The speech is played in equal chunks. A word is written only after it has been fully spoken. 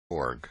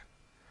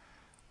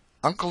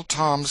Uncle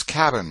Tom's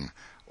Cabin,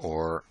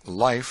 or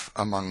Life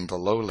Among the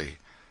Lowly,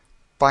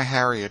 by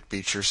Harriet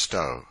Beecher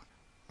Stowe,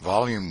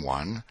 Volume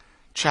 1,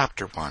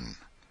 Chapter 1,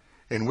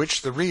 in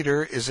which the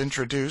reader is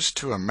introduced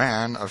to a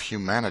man of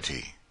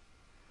humanity.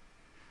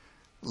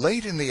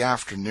 Late in the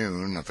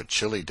afternoon of a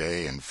chilly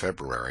day in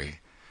February,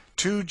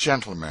 two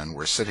gentlemen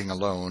were sitting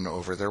alone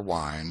over their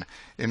wine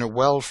in a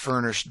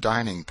well-furnished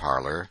dining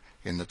parlor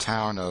in the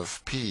town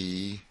of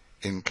P.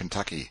 in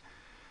Kentucky.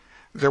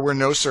 There were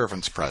no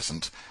servants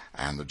present,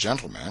 and the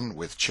gentlemen,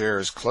 with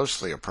chairs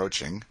closely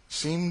approaching,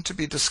 seemed to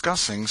be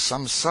discussing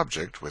some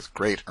subject with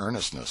great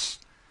earnestness.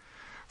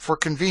 For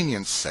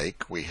convenience'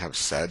 sake we have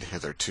said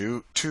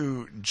hitherto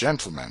two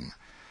gentlemen.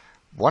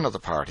 One of the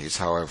parties,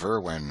 however,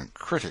 when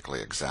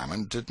critically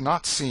examined, did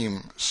not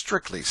seem,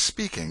 strictly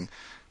speaking,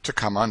 to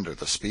come under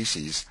the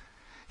species.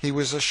 He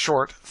was a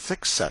short,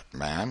 thick-set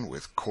man,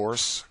 with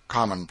coarse,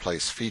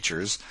 commonplace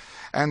features,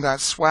 and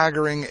that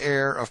swaggering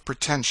air of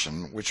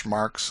pretension which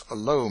marks a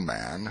low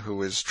man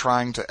who is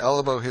trying to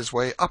elbow his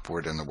way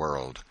upward in the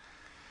world.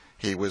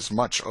 He was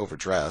much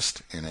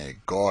overdressed, in a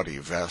gaudy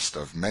vest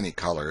of many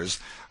colors,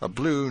 a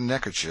blue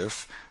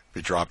neckerchief,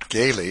 bedropped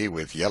gaily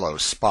with yellow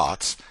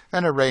spots,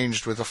 and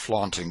arranged with a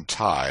flaunting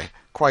tie,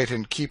 quite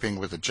in keeping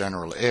with the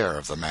general air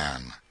of the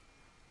man.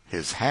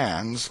 His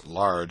hands,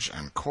 large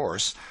and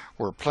coarse,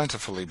 were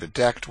plentifully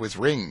bedecked with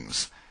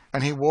rings,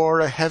 and he wore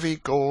a heavy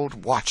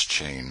gold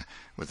watch-chain,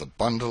 with a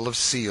bundle of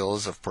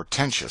seals of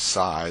portentous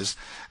size,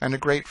 and a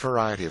great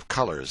variety of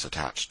colors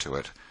attached to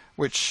it,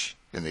 which,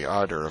 in the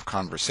ardor of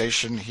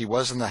conversation, he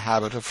was in the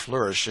habit of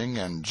flourishing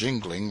and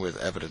jingling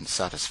with evident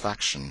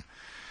satisfaction.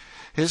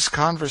 His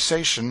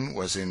conversation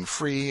was in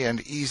free and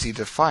easy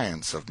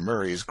defiance of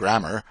Murray's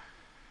grammar,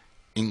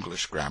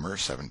 English Grammar,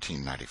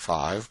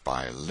 1795,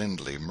 by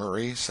Lindley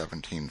Murray,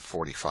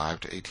 1745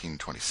 to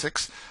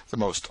 1826, the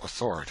most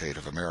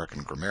authoritative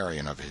American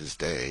grammarian of his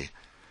day,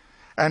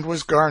 and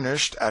was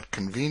garnished at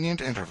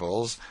convenient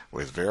intervals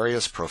with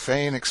various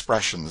profane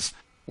expressions,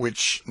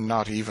 which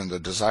not even the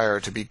desire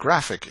to be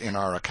graphic in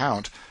our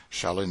account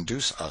shall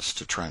induce us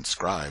to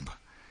transcribe.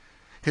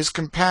 His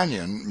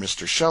companion,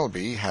 Mr.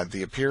 Shelby, had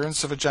the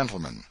appearance of a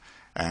gentleman,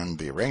 and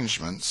the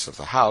arrangements of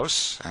the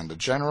house and the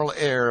general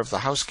air of the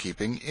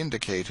housekeeping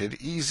indicated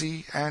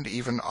easy and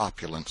even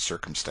opulent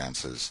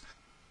circumstances.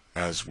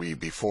 As we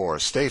before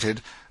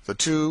stated, the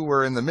two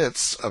were in the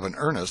midst of an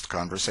earnest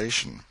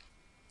conversation.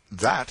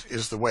 "That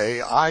is the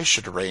way I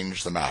should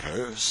arrange the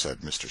matter," said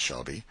Mr.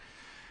 Shelby.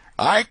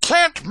 "I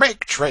can't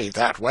make trade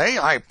that way,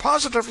 I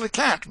positively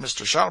can't,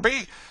 Mr.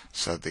 Shelby,"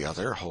 said the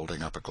other,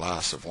 holding up a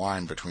glass of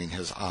wine between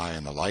his eye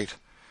and the light.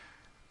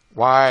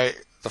 "Why,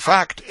 the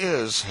fact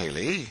is,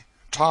 Haley,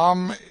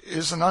 Tom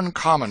is an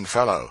uncommon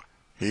fellow.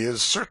 He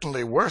is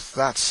certainly worth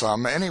that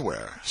sum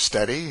anywhere,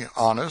 steady,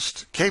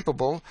 honest,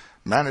 capable,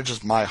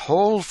 manages my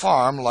whole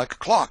farm like a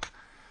clock."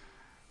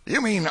 "You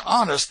mean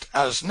honest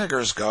as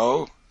niggers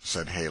go,"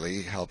 said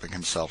Haley, helping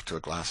himself to a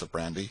glass of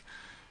brandy.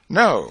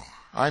 "No,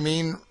 I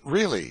mean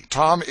really,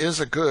 Tom is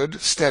a good,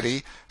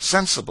 steady,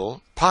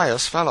 sensible,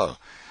 pious fellow.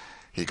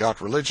 He got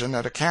religion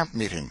at a camp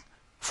meeting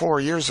 4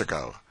 years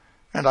ago,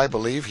 and I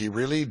believe he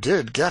really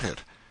did get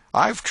it.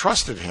 I've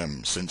trusted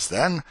him, since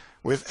then,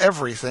 with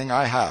everything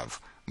I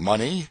have,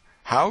 money,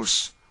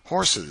 house,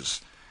 horses,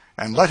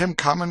 and let him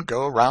come and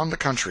go round the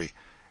country,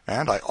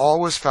 and I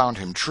always found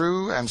him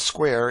true and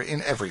square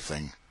in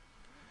everything."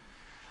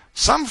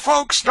 "Some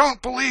folks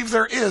don't believe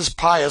there is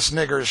pious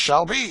niggers,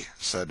 Shelby,"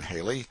 said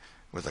Haley,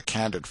 with a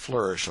candid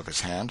flourish of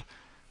his hand,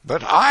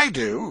 "but I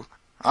do.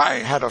 I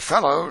had a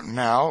fellow,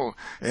 now,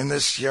 in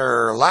this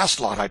yer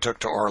last lot I took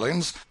to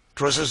Orleans.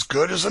 'Twas as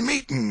good as a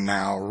meetin',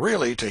 now,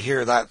 really, to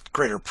hear that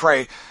critter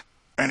pray,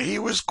 and he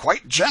was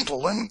quite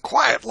gentle and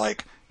quiet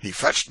like. He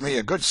fetched me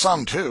a good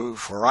sum, too,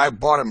 for I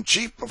bought him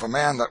cheap of a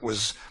man that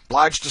was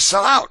 'bliged to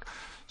sell out,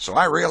 so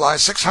I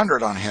realized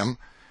 600 on him.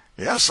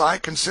 Yes, I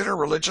consider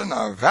religion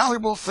a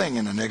valuable thing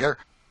in a nigger,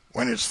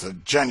 when it's the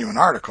genuine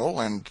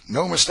article, and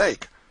no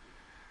mistake."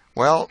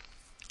 "Well,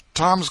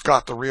 Tom's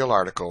got the real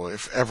article,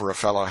 if ever a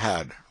fellow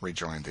had,"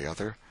 rejoined the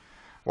other.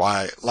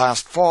 "Why,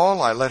 last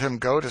fall I let him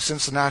go to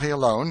Cincinnati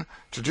alone,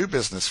 to do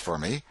business for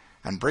me,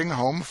 and bring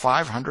home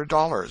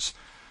 $500.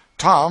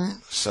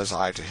 'Tom,' says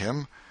I to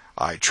him,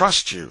 'I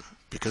trust you,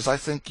 because I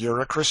think you're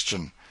a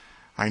Christian.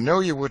 I know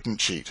you wouldn't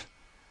cheat.'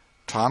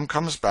 Tom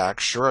comes back,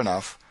 sure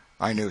enough.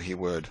 I knew he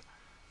would.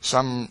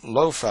 Some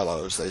low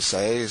fellows, they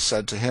say,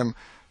 said to him,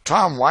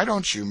 'Tom, why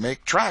don't you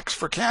make tracks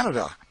for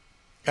Canada?'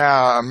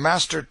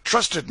 Master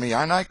trusted me,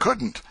 and I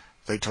couldn't.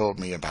 They told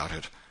me about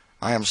it.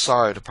 I am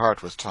sorry to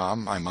part with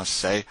Tom, I must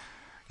say.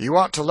 You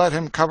ought to let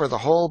him cover the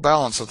whole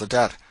balance of the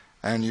debt,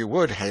 and you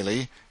would,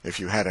 Haley, if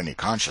you had any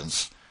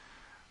conscience."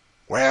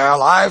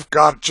 "Well, I've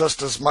got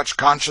just as much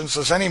conscience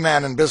as any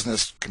man in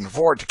business can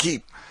afford to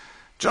keep.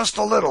 Just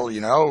a little,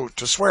 you know,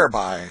 to swear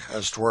by,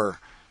 as 'twere,"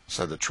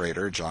 said the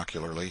trader,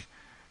 jocularly.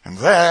 "And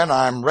then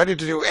I'm ready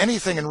to do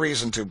anything in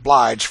reason to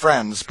 'blige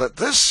friends, but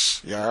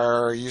this,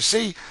 you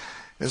see,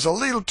 is a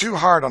leetle too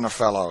hard on a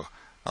fellow,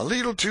 a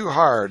leetle too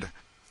hard.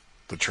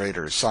 The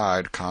trader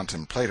sighed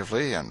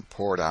contemplatively and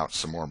poured out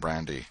some more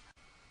brandy.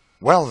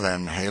 "Well,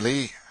 then,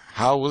 Haley,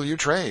 how will you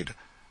trade?"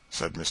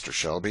 said Mr.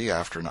 Shelby,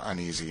 after an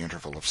uneasy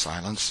interval of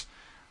silence.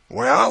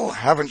 "Well,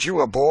 haven't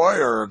you a boy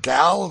or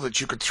gal that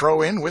you could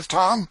throw in with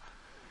Tom?"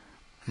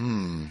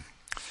 None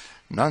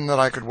that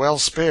I could well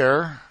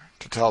spare.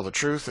 To tell the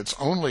truth, it's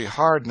only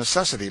hard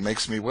necessity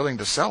makes me willing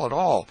to sell at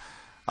all.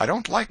 I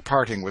don't like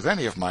parting with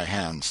any of my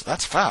hands,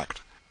 that's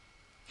fact."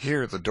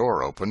 Here the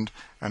door opened,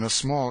 and a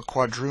small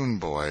quadroon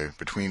boy,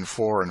 between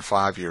 4 and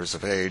 5 years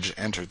of age,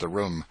 entered the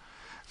room.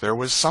 There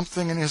was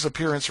something in his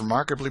appearance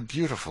remarkably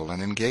beautiful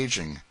and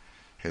engaging.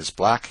 His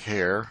black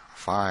hair,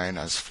 fine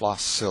as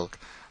floss silk,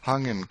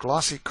 hung in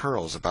glossy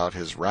curls about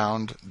his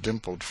round,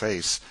 dimpled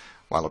face,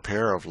 while a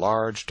pair of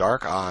large,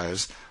 dark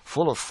eyes,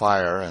 full of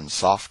fire and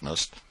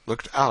softness,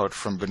 looked out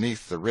from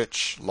beneath the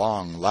rich,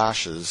 long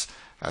lashes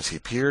as he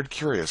peered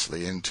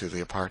curiously into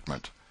the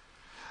apartment.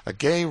 A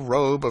gay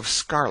robe of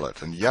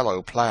scarlet and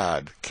yellow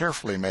plaid,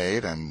 carefully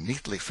made and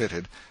neatly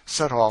fitted,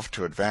 set off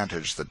to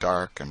advantage the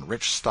dark and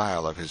rich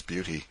style of his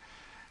beauty,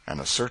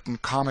 and a certain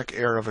comic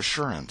air of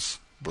assurance,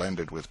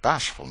 blended with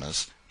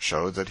bashfulness,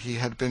 showed that he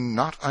had been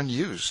not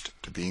unused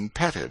to being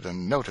petted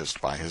and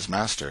noticed by his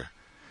master.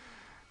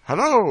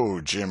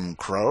 "Hello, Jim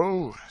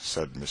Crow,"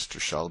 said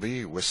Mr.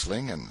 Shelby,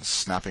 whistling and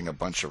snapping a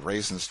bunch of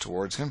raisins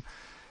towards him.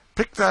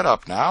 "Pick that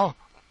up, now."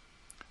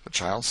 The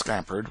child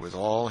scampered, with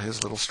all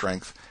his little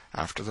strength,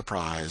 after the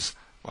prize,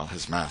 while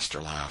his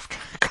master laughed.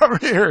 "Come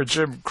here,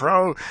 Jim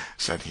Crow,"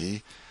 said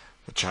he.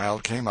 The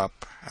child came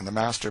up, and the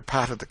master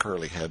patted the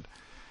curly head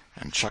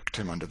and chucked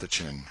him under the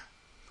chin.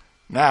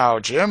 "Now,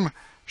 Jim,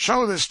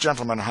 show this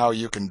gentleman how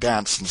you can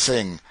dance and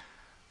sing."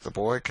 The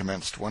boy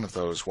commenced one of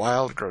those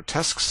wild,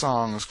 grotesque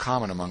songs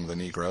common among the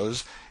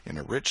negroes, in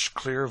a rich,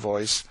 clear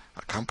voice,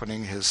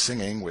 accompanying his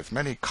singing with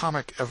many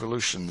comic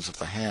evolutions of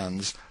the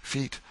hands,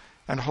 feet,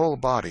 and whole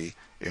body,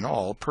 in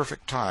all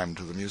perfect time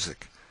to the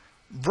music.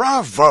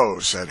 "Bravo!"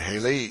 said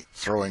Haley,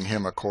 throwing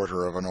him a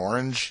quarter of an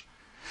orange.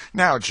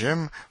 "Now,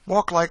 Jim,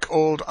 walk like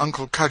old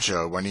Uncle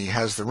Cudjoe when he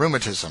has the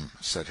rheumatism,"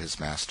 said his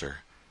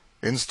master.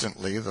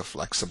 Instantly the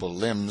flexible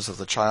limbs of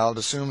the child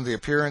assumed the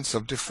appearance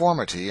of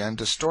deformity and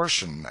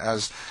distortion,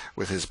 as,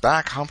 with his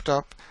back humped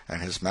up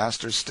and his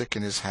master's stick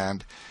in his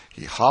hand,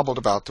 he hobbled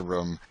about the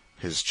room,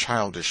 his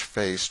childish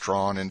face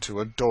drawn into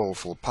a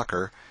doleful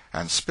pucker,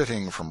 and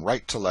spitting from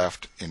right to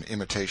left in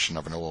imitation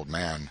of an old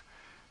man.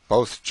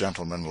 Both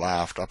gentlemen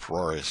laughed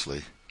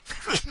uproariously.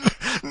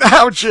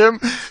 "Now, Jim,"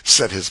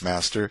 said his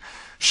master,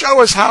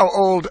 "show us how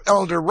old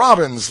Elder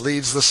Robbins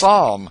leads the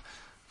psalm."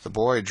 The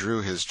boy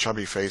drew his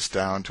chubby face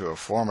down to a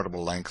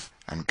formidable length,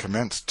 and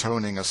commenced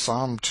toning a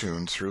psalm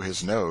tune through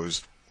his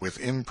nose with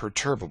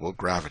imperturbable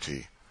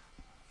gravity.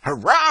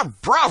 "Hurrah!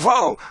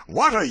 Bravo!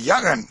 What a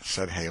young 'un!"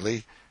 said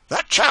Haley.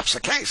 "That chap's a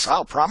case,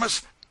 I'll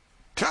promise.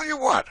 Tell you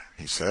what,"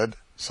 he said,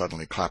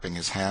 suddenly clapping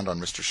his hand on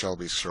Mr.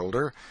 Shelby's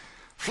shoulder,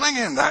 "fling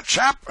in that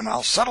chap, and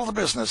I'll settle the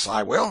business,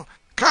 I will.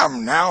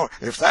 Come, now,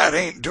 if that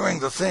ain't doing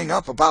the thing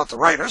up about the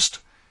rightest."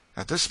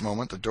 At this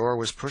moment the door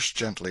was pushed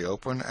gently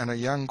open, and a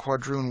young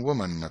quadroon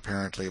woman,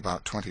 apparently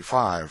about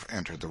 25,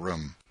 entered the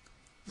room.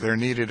 There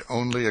needed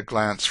only a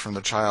glance from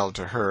the child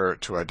to her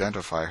to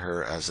identify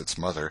her as its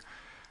mother.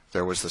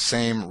 There was the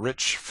same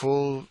rich,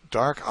 full,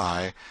 dark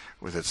eye,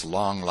 with its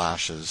long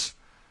lashes,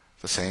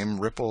 the same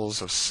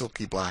ripples of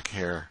silky black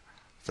hair.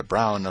 The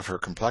brown of her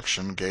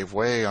complexion gave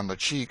way on the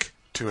cheek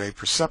to a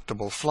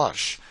perceptible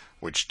flush,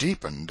 which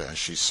deepened as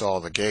she saw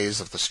the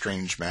gaze of the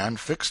strange man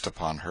fixed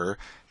upon her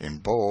in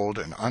bold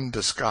and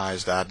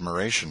undisguised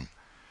admiration.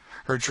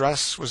 Her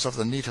dress was of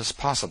the neatest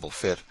possible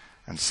fit,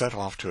 and set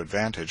off to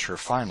advantage her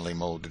finely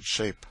molded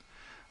shape.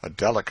 A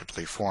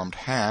delicately formed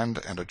hand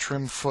and a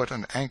trim foot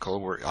and ankle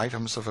were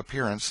items of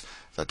appearance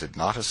that did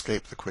not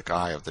escape the quick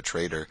eye of the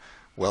trader,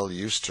 well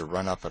used to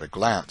run up at a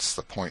glance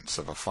the points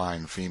of a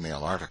fine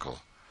female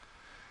article.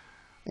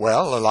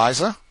 "Well,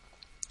 Eliza?"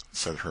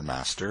 said her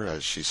master,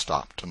 as she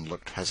stopped and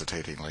looked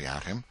hesitatingly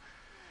at him.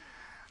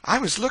 "I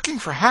was looking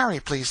for Harry,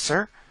 please,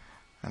 sir."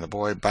 And the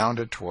boy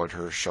bounded toward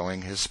her,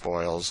 showing his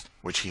spoils,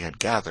 which he had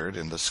gathered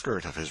in the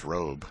skirt of his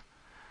robe.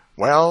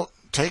 "Well,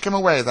 take him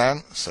away,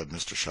 then," said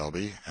Mr.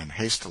 Shelby, and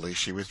hastily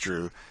she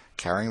withdrew,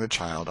 carrying the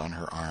child on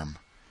her arm.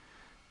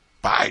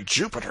 "By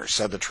Jupiter,"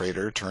 said the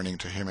trader, turning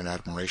to him in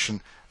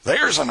admiration,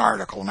 "there's an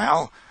article,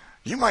 now.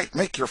 You might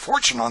make your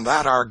fortune on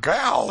that ar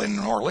gal in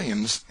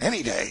Orleans,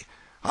 any day.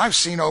 I've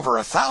seen over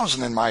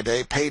 1,000 in my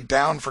day paid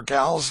down for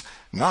gals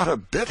not a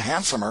bit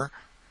handsomer."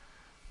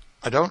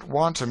 "I don't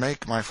want to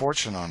make my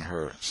fortune on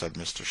her," said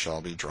Mr.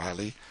 Shelby,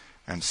 dryly,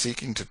 and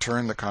seeking to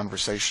turn the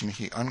conversation,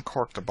 he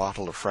uncorked a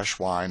bottle of fresh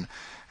wine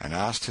and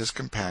asked his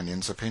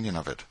companion's opinion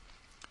of it.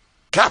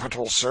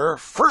 "Capital, sir,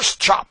 first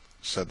chop,"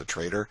 said the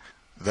trader.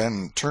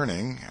 Then,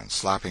 turning and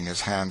slapping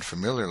his hand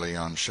familiarly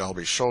on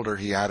Shelby's shoulder,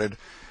 he added,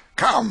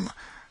 "Come,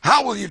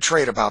 how will you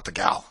trade about the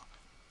gal?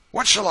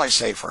 What shall I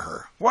say for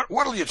her?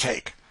 What'll you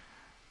take?"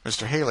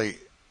 "Mr. Haley,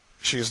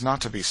 she is not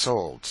to be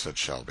sold," said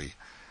Shelby.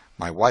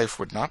 "My wife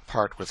would not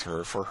part with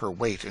her for her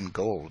weight in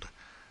gold."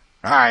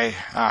 "Aye,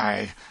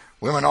 aye,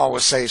 women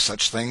always say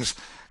such things.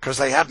 'cause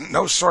they hadn't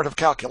no sort of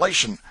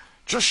calculation.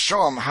 Just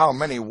show 'em how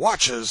many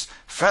watches,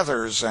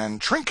 feathers,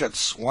 and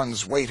trinkets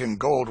one's weight in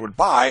gold would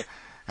buy,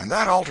 and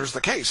that alters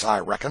the case, I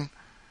reckon."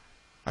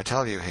 "I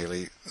tell you,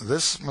 Haley,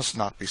 this must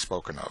not be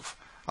spoken of.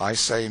 I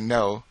say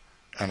no,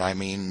 and I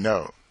mean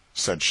no,"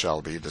 said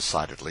Shelby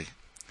decidedly.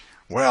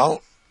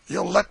 "Well,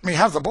 you'll let me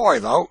have the boy,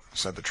 though,"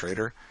 said the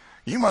trader.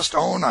 "You must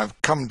own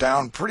I've come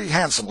down pretty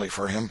handsomely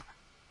for him."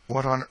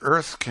 "What on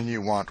earth can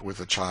you want with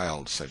the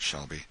child?" said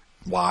Shelby.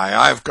 "Why,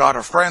 I've got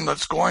a friend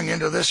that's going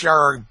into this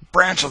yar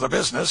branch of the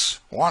business.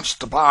 Wants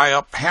to buy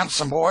up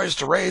handsome boys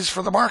to raise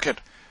for the market.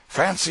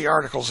 Fancy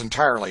articles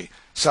entirely.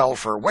 Sell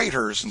for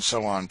waiters and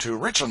so on to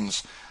rich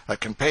uns that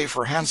can pay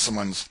for handsome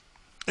ones.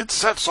 It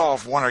sets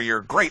off one of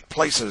your great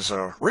places,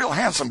 a real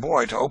handsome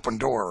boy to open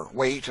door,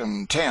 wait,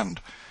 and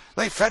tend.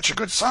 They fetch a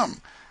good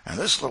sum, and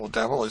this little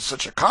devil is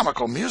such a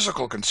comical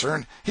musical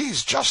concern,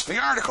 he's just the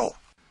article."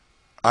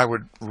 "I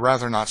would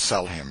rather not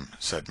sell him,"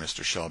 said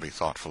Mr. Shelby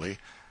thoughtfully.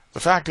 "The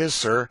fact is,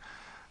 sir,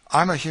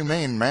 I'm a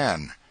humane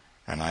man,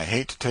 and I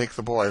hate to take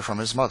the boy from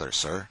his mother,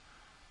 sir."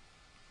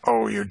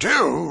 "Oh, you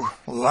do?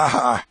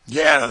 La,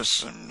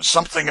 yes,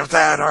 something of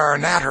that are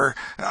natter.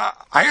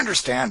 I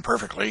understand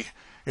perfectly.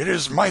 It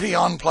is mighty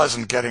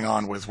unpleasant getting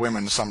on with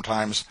women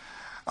sometimes.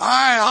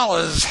 I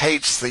allus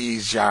hates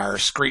these yar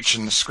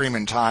screechin',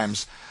 screamin'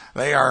 times.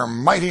 They are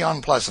mighty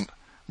unpleasant.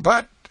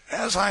 But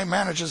as I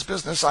manages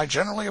business, I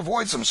generally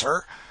avoids 'em,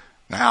 sir.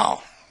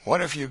 Now,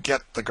 what if you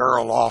get the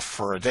girl off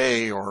for a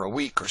day or a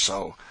week or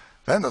so?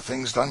 Then the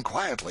thing's done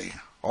quietly,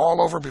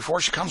 all over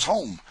before she comes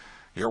home.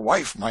 Your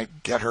wife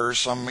might get her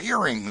some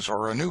earrings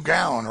or a new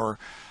gown or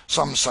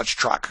some such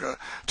truck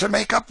to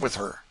make up with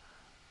her."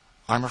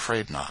 "I'm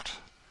afraid not."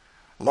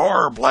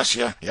 "Lor bless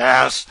you,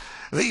 yes.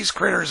 These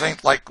critters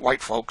ain't like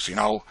white folks, you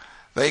know.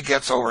 They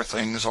gets over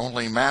things,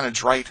 only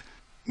manage right.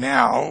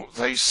 Now,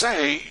 they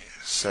say,"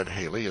 said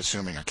Haley,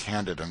 assuming a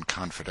candid and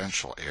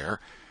confidential air,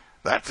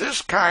 "that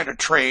this kind of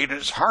trade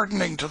is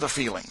hardening to the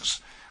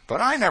feelings.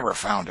 But I never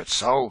found it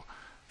so.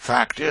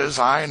 Fact is,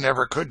 I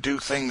never could do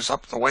things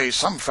up the way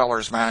some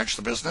fellers manage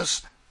the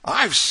business.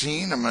 I've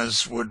seen 'em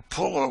as would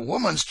pull a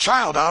woman's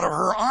child out of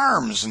her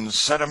arms and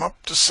set him up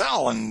to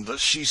sell, and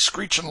she's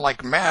screeching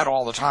like mad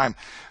all the time.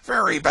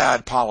 Very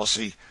bad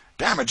policy.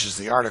 Damages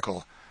the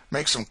article.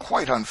 Makes 'em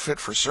quite unfit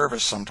for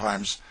service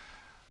sometimes.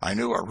 I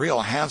knew a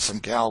real handsome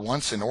gal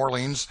once in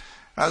Orleans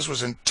as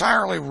was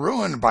entirely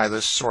ruined by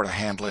this sort of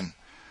handling.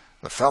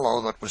 The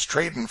fellow that was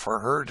trading for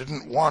her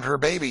didn't want her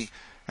baby,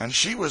 and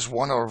she was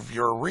one of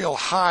your real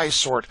high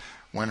sort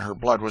when her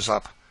blood was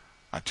up.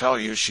 I tell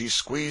you, she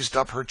squeezed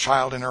up her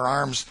child in her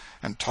arms,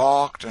 and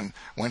talked and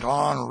went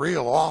on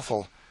real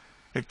awful.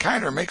 It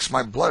kinder makes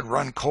my blood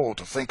run cold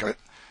to think of it.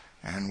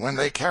 And when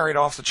they carried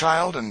off the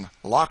child and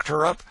locked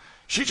her up,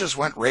 she just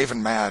went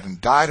raving mad and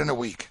died in a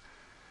week.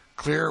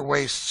 Clear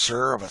waste,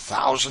 sir, of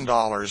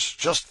 $1,000,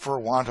 just for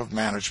want of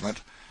management.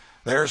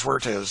 There's where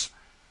 'tis.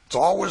 It's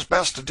always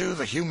best to do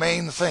the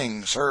humane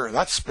thing, sir.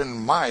 That's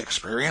been my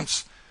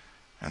experience."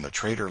 And the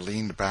trader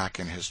leaned back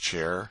in his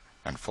chair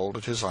and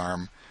folded his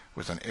arm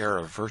with an air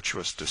of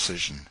virtuous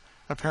decision,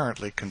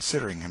 apparently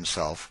considering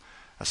himself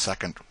a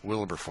second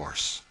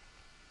Wilberforce.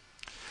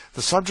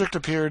 The subject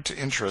appeared to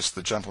interest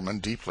the gentleman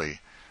deeply,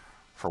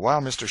 for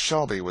while Mr.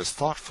 Shelby was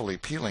thoughtfully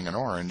peeling an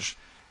orange,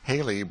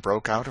 Haley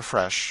broke out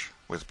afresh,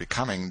 with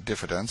becoming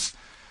diffidence,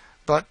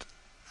 but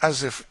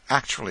as if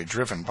actually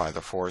driven by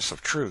the force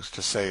of truth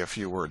to say a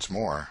few words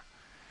more.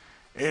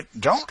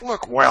 "It don't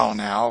look well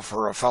now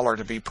for a feller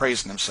to be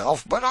praising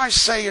himself, but I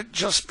say it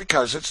just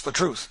because it's the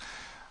truth.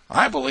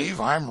 I believe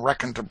I'm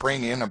reckoned to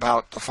bring in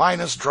about the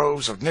finest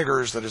droves of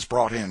niggers that is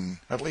brought in.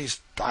 At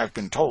least I've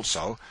been told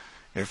so.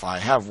 If I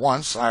have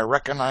once, I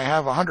reckon I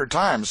have 100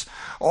 times,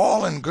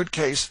 all in good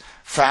case,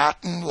 fat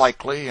and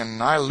likely,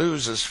 and I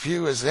lose as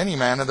few as any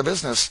man in the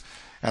business.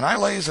 And I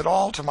lays it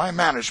all to my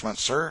management,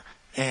 sir,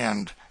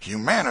 and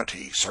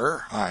humanity,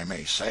 sir, I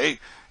may say,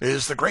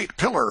 is the great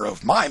pillar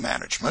of my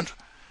management."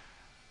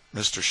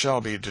 Mr.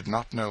 Shelby did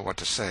not know what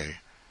to say,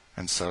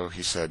 and so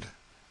he said,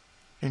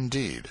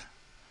 "Indeed."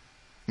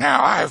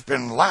 "Now, I've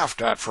been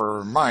laughed at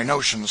for my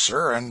notions,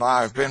 sir, and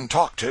I've been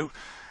talked to.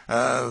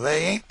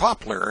 They ain't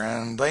poplar,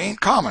 and they ain't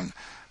common.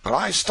 But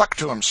I stuck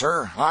to 'em,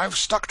 sir. I've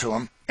stuck to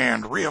 'em,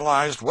 and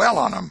realized well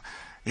on 'em.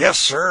 Yes,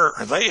 sir,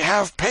 they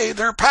have paid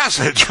their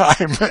passage, I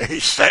may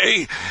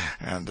say."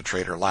 And the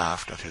trader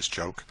laughed at his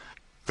joke.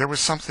 There was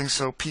something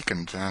so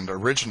piquant and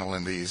original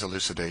in these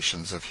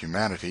elucidations of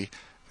humanity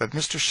that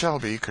Mr.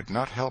 Shelby could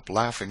not help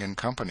laughing in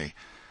company.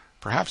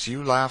 Perhaps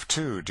you laugh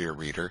too, dear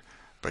reader,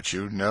 but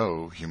you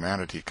know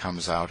humanity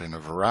comes out in a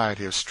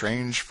variety of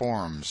strange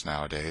forms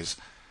nowadays,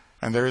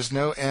 and there is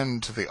no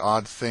end to the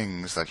odd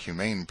things that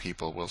humane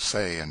people will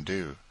say and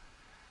do.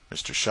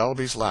 Mr.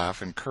 Shelby's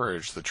laugh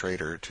encouraged the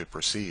trader to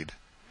proceed.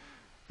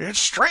 "It's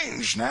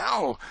strange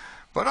now,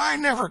 but I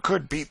never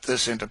could beat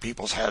this into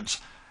people's heads.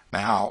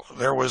 Now,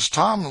 there was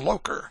Tom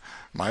Loker,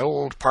 my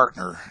old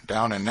partner,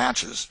 down in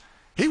Natchez.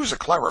 He was a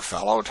clever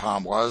fellow,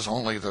 Tom was,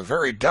 only the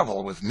very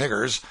devil with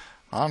niggers.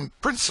 On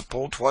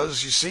principle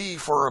 'twas, you see,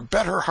 for a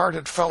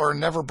better-hearted feller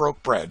never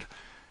broke bread.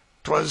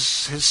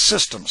 'Twas his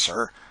system,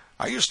 sir.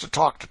 I used to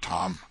talk to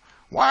Tom.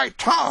 "Why,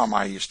 Tom,"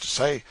 I used to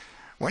say,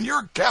 "when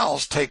your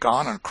gals take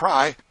on and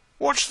cry,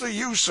 what's the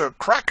use of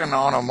cracking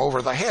on 'em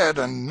over the head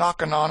and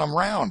knocking on 'em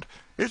round?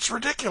 It's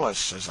ridiculous,"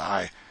 says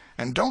I,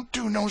 "and don't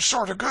do no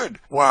sort of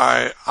good.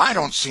 Why, I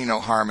don't see no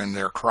harm in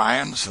their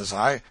crying," says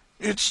I.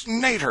 "It's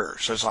nater,"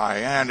 says I,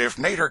 "and if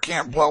nater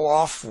can't blow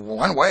off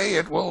one way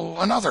it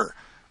will another.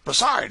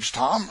 Besides,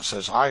 Tom,"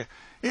 says I,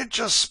 "it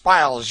just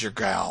spiles your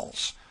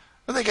gals.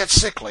 They get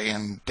sickly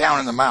and down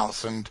in the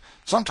mouth, and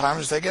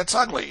sometimes they gets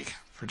ugly,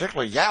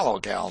 particularly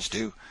yallow gals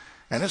do,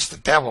 and it's the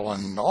devil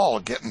and all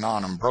getting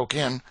on 'em broke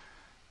in.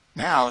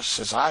 Now,"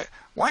 says I,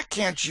 "why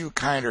can't you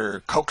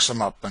kinder coax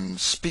 'em up and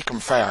speak 'em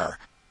fair?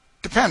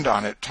 Depend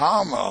on it,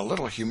 Tom, a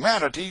little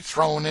humanity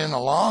thrown in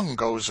along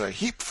goes a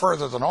heap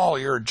further than all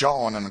your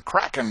jawing and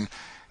cracking,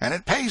 and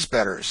it pays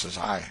better," says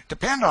I.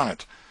 "Depend on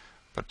it."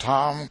 But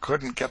Tom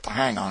couldn't get the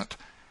hang on it,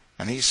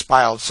 and he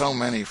spiled so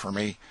many for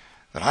me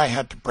that I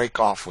had to break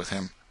off with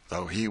him,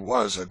 though he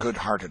was a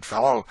good-hearted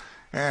fellow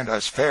and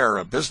as fair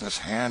a business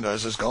hand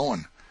as is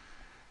going.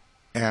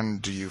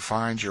 "And do you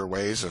find your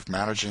ways of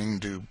managing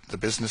do the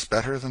business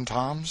better than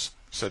Tom's?"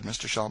 said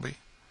Mr. Shelby.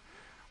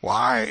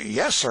 "Why,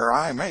 yes, sir,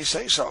 I may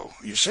say so.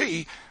 You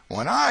see,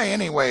 when I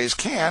anyways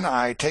can,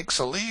 I takes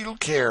a leetle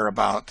care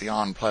about the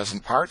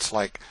onpleasant parts,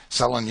 like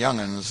selling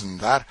young'uns and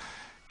that.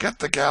 Get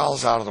the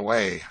gals out of the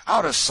way,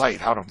 out of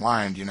sight, out of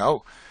mind, you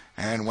know,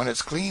 and when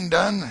it's clean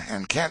done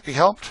and can't be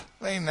helped,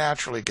 they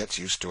naturally gets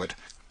used to it.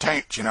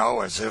 'Tain't, you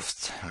know, as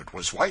if it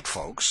was white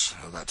folks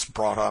that's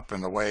brought up in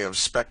the way of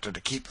 'spected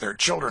to keep their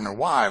children and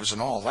wives and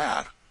all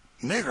that.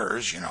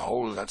 Niggers, you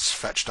know, that's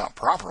fetched up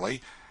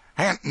properly,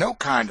 han't no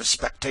kind of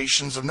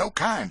 'spectations of no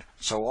kind,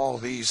 so all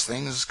these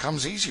things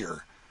comes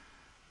easier."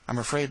 "I'm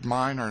afraid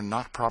mine are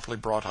not properly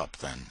brought up,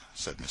 then,"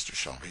 said Mr.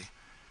 Shelby.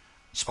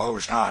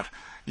 "S'pose not.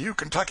 You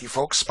Kentucky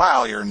folks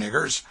spile your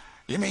niggers.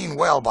 You mean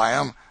well by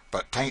 'em,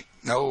 but 'tain't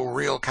no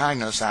real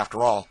kindness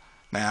after all.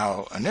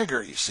 Now, a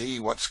nigger, you see,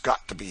 what's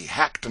got to be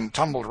hacked and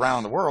tumbled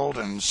around the world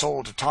and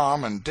sold to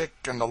Tom and Dick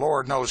and the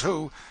Lord knows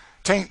who,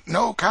 'tain't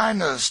no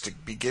kindness to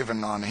be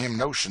giving on him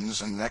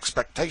notions and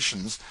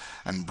expectations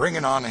and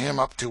bringing on him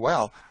up too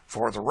well,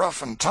 for the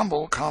rough and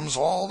tumble comes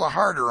all the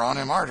harder on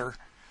him arter.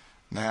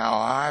 Now,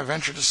 I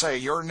venture to say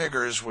your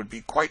niggers would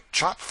be quite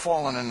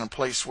chop-fallen in a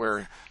place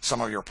where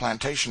some of your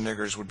plantation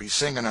niggers would be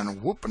singing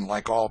and whooping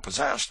like all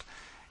possessed.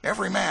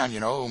 Every man, you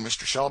know,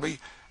 Mr. Shelby,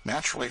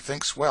 naturally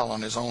thinks well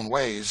on his own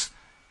ways,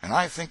 and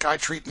I think I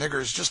treat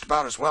niggers just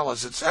about as well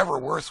as it's ever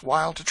worth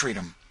while to treat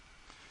 'em."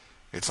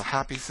 "It's a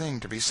happy thing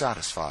to be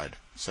satisfied,"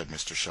 said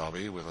Mr.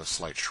 Shelby, with a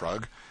slight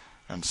shrug,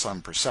 and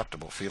some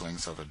perceptible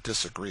feelings of a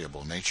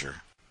disagreeable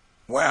nature.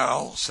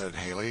 "Well," said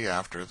Haley,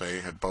 after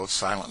they had both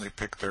silently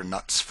picked their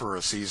nuts for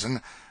a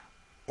season,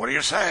 "what do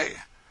you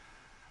say?"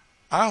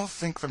 "I'll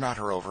think the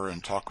matter over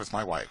and talk with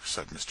my wife,"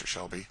 said Mr.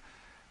 Shelby.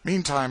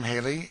 "Meantime,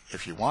 Haley,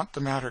 if you want the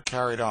matter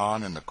carried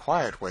on in the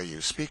quiet way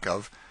you speak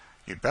of,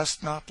 you'd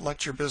best not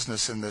let your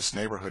business in this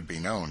neighborhood be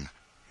known.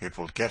 It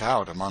will get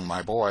out among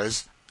my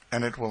boys,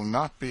 and it will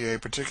not be a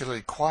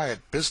particularly quiet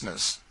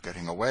business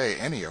getting away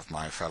any of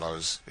my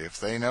fellows, if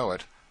they know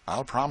it,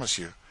 I'll promise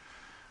you."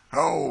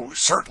 "Oh,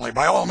 certainly,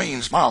 by all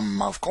means,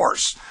 Mum, of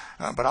course.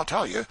 But I'll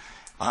tell you,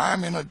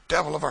 I'm in a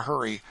devil of a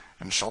hurry,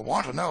 and shall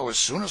want to know as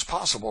soon as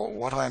possible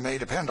what I may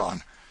depend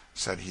on,"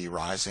 said he,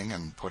 rising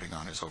and putting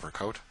on his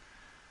overcoat.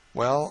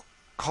 "Well,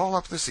 call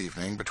up this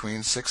evening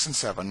between 6 and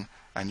 7,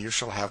 and you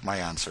shall have my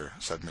answer,"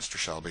 said Mr.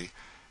 Shelby,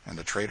 and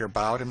the trader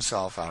bowed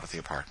himself out of the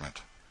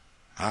apartment.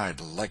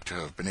 "I'd like to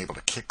have been able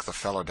to kick the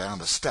fellow down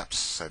the steps,"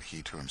 said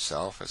he to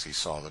himself, as he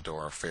saw the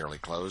door fairly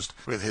closed,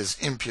 "with his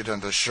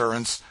impudent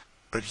assurance.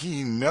 But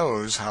he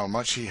knows how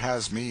much he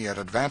has me at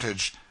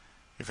advantage.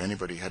 If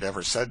anybody had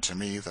ever said to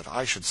me that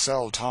I should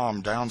sell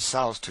Tom down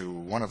south to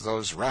one of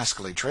those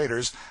rascally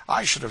traders,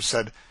 I should have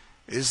said,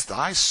 'Is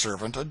thy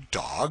servant a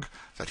dog,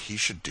 that he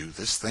should do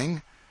this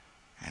thing?'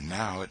 And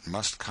now it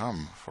must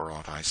come, for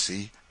aught I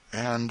see.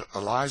 And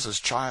Eliza's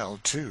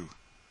child, too.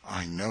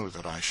 I know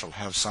that I shall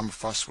have some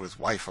fuss with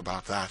wife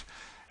about that,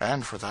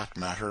 and for that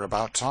matter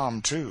about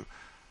Tom, too.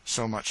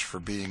 So much for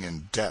being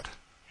in debt.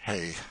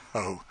 Hey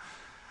ho!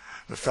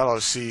 The fellow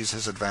sees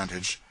his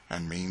advantage,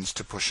 and means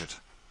to push it."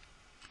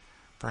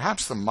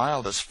 Perhaps the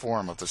mildest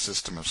form of the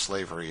system of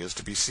slavery is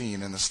to be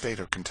seen in the state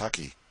of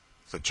Kentucky.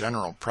 The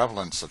general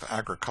prevalence of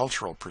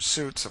agricultural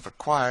pursuits of a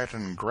quiet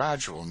and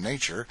gradual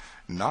nature,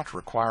 not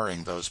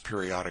requiring those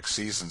periodic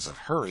seasons of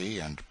hurry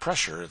and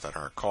pressure that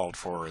are called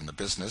for in the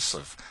business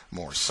of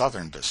more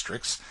southern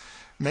districts,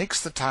 makes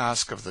the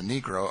task of the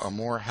negro a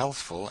more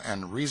healthful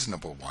and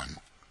reasonable one;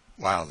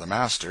 while the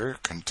master,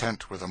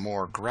 content with a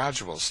more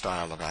gradual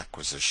style of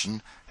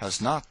acquisition, has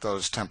not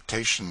those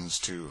temptations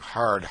to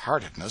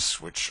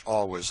hard-heartedness which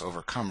always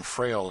overcome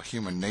frail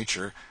human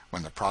nature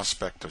when the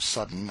prospect of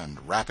sudden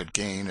and rapid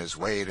gain is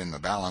weighed in the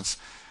balance,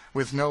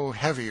 with no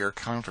heavier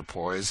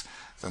counterpoise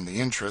than the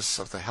interests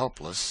of the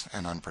helpless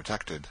and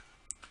unprotected.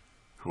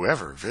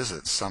 Whoever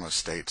visits some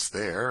estates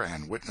there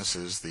and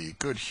witnesses the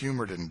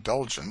good-humored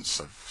indulgence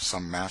of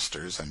some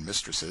masters and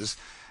mistresses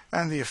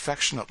and the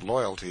affectionate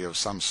loyalty of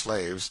some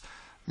slaves,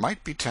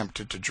 might be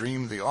tempted to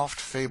dream the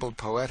oft-fabled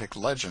poetic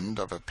legend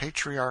of a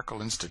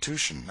patriarchal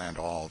institution, and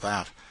all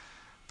that.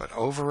 But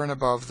over and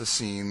above the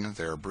scene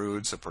there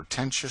broods a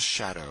portentous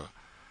shadow,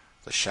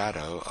 the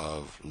shadow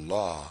of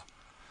law.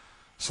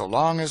 So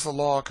long as the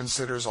law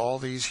considers all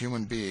these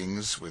human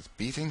beings, with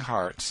beating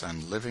hearts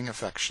and living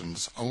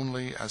affections,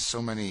 only as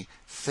so many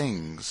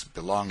things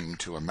belonging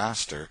to a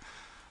master,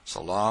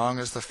 so long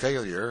as the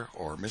failure,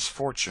 or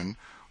misfortune,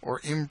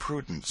 or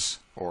imprudence,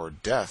 or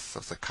death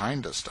of the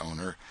kindest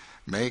owner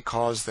may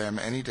cause them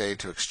any day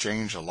to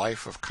exchange a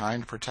life of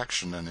kind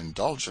protection and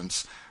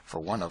indulgence for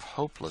one of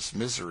hopeless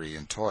misery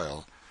and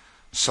toil,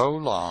 so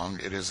long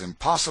it is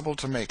impossible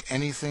to make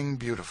anything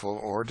beautiful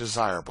or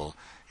desirable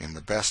in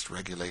the best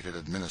regulated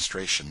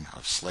administration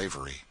of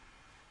slavery.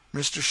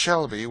 Mr.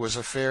 Shelby was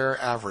a fair,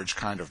 average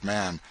kind of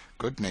man,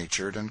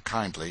 good-natured and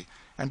kindly,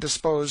 and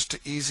disposed to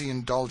easy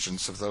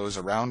indulgence of those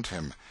around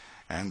him,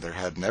 and there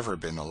had never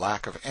been a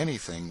lack of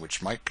anything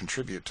which might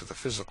contribute to the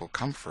physical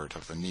comfort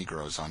of the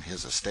negroes on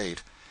his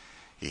estate.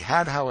 He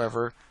had,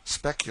 however,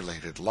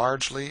 speculated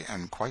largely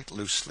and quite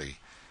loosely,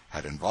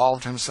 had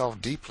involved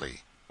himself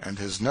deeply, and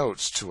his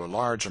notes, to a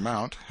large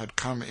amount, had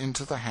come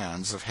into the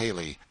hands of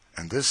Haley,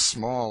 and this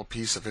small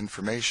piece of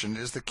information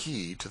is the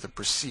key to the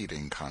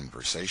preceding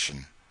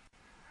conversation.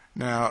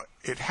 Now,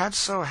 it had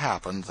so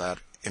happened that,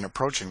 in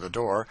approaching the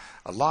door,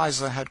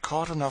 Eliza had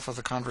caught enough of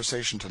the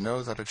conversation to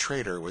know that a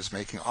trader was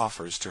making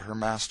offers to her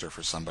master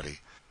for somebody.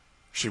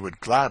 She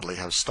would gladly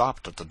have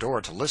stopped at the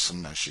door to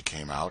listen as she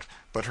came out,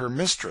 but her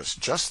mistress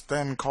just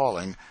then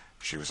calling,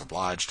 she was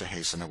obliged to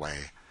hasten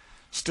away.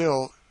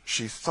 Still,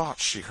 she thought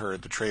she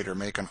heard the trader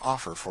make an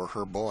offer for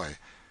her boy.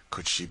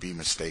 Could she be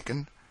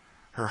mistaken?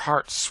 Her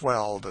heart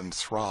swelled and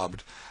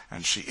throbbed,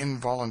 and she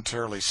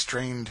involuntarily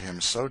strained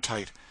him so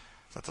tight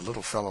that the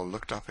little fellow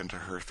looked up into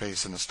her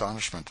face in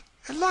astonishment.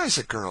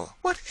 "Eliza, girl,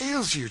 what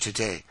ails you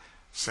today?"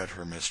 said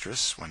her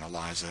mistress, when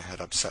Eliza had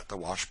upset the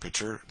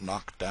wash-pitcher,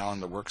 knocked down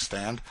the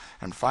workstand,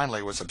 and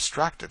finally was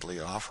abstractedly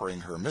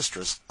offering her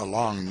mistress a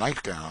long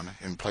nightgown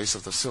in place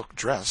of the silk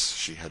dress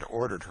she had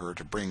ordered her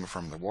to bring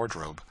from the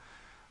wardrobe.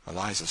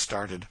 Eliza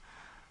started.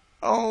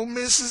 "Oh,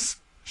 missus,"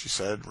 she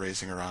said,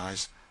 raising her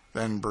eyes.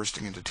 Then,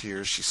 bursting into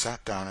tears, she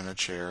sat down in a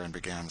chair and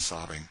began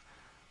sobbing.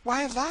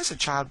 "Why, Eliza,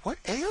 child, what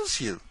ails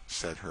you?"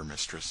 said her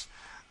mistress.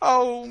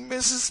 "Oh,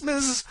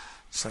 missus,"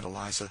 said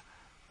Eliza,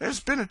 "there's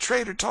been a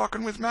trader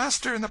talking with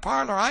master in the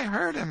parlor. I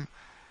heard him."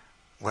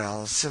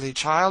 "Well, silly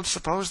child,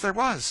 suppose there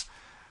was."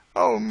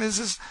 "Oh,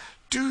 missus,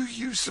 do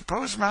you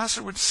suppose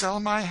master would sell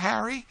my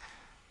Harry?"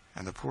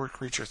 And the poor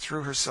creature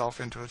threw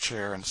herself into a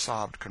chair and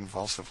sobbed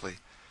convulsively.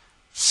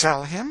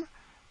 "Sell him?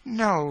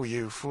 No,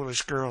 you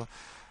foolish girl.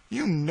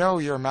 You know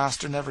your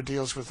master never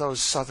deals with those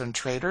Southern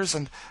traders,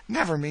 and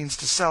never means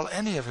to sell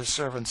any of his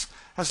servants,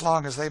 as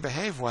long as they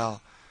behave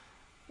well.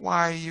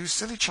 Why, you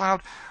silly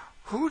child,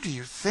 who do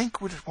you think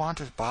would want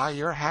to buy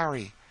your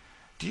Harry?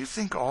 Do you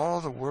think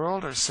all the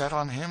world are set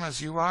on him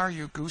as you are,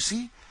 you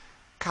goosey?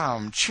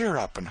 Come, cheer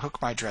up and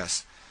hook my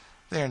dress.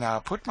 There now,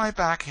 put my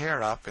back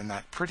hair up in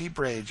that pretty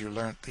braid you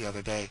learnt the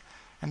other day,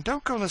 and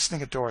don't go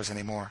listening at doors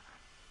any more."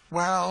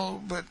 "Well,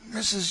 but,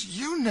 missus,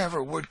 you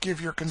never would give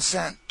your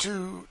consent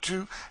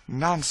to—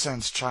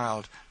 "Nonsense,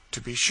 child. To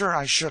be sure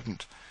I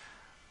shouldn't.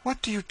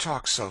 What do you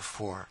talk so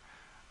for?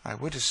 I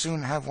would as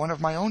soon have one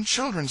of my own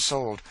children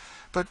sold.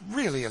 But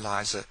really,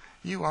 Eliza,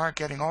 you are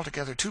getting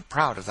altogether too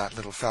proud of that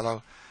little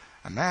fellow.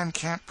 A man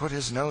can't put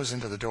his nose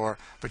into the door,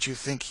 but you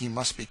think he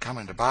must be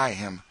coming to buy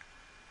him."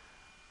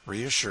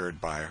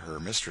 Reassured by her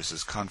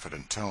mistress's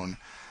confident tone,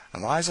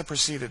 Eliza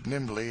proceeded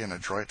nimbly and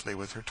adroitly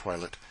with her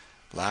toilet,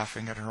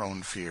 laughing at her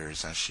own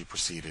fears as she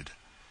proceeded.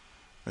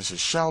 Mrs.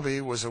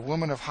 Shelby was a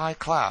woman of high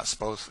class,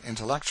 both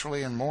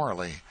intellectually and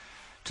morally.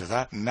 To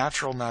that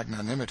natural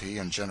magnanimity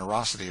and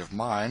generosity of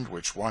mind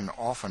which one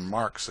often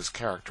marks as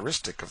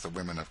characteristic of the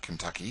women of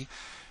Kentucky,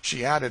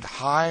 she added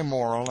high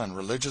moral and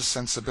religious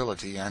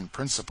sensibility and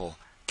principle,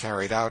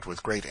 carried out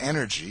with great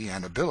energy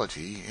and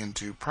ability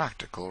into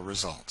practical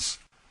results.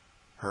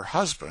 Her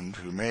husband,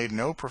 who made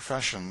no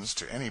professions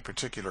to any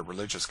particular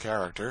religious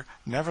character,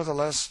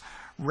 nevertheless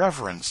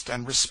reverenced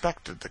and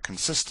respected the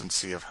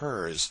consistency of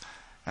hers,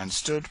 and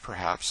stood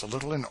perhaps a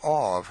little in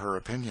awe of her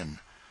opinion.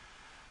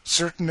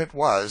 Certain it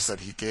was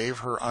that he gave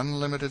her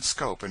unlimited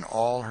scope in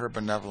all her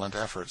benevolent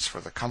efforts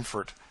for the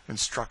comfort,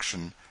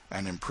 instruction,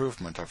 and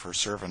improvement of her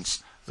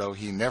servants, though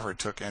he never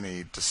took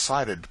any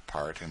decided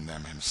part in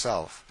them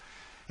himself.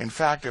 In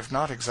fact, if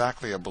not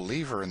exactly a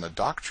believer in the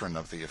doctrine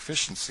of the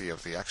efficiency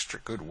of the extra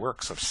good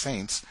works of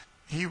saints,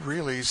 he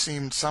really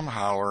seemed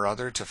somehow or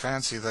other to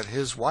fancy that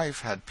his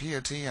wife had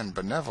piety and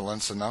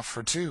benevolence enough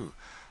for two,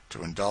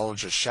 to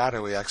indulge a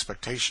shadowy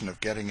expectation of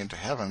getting into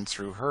heaven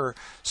through her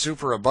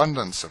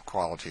superabundance of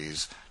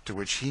qualities to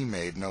which he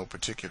made no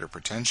particular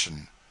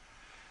pretension.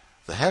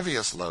 The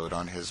heaviest load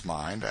on his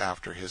mind,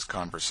 after his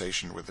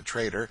conversation with the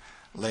trader,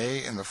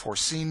 lay in the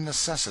foreseen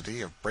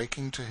necessity of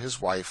breaking to his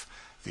wife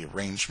the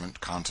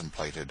arrangement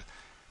contemplated,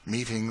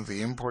 meeting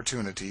the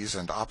importunities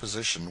and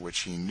opposition which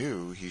he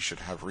knew he should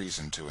have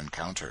reason to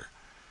encounter.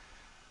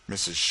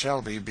 Mrs.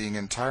 Shelby, being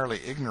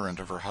entirely ignorant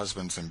of her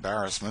husband's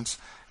embarrassments,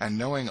 and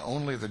knowing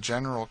only the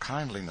general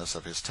kindliness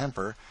of his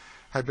temper,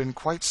 had been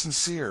quite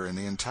sincere in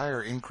the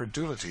entire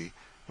incredulity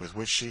with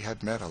which she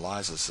had met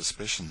Eliza's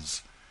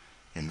suspicions.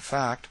 In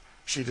fact,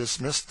 she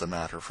dismissed the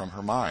matter from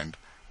her mind,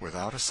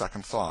 without a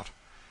second thought,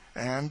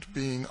 and,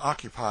 being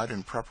occupied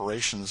in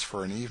preparations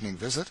for an evening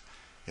visit,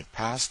 it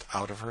passed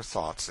out of her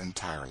thoughts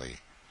entirely.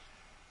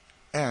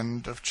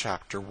 End of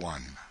chapter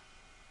 1.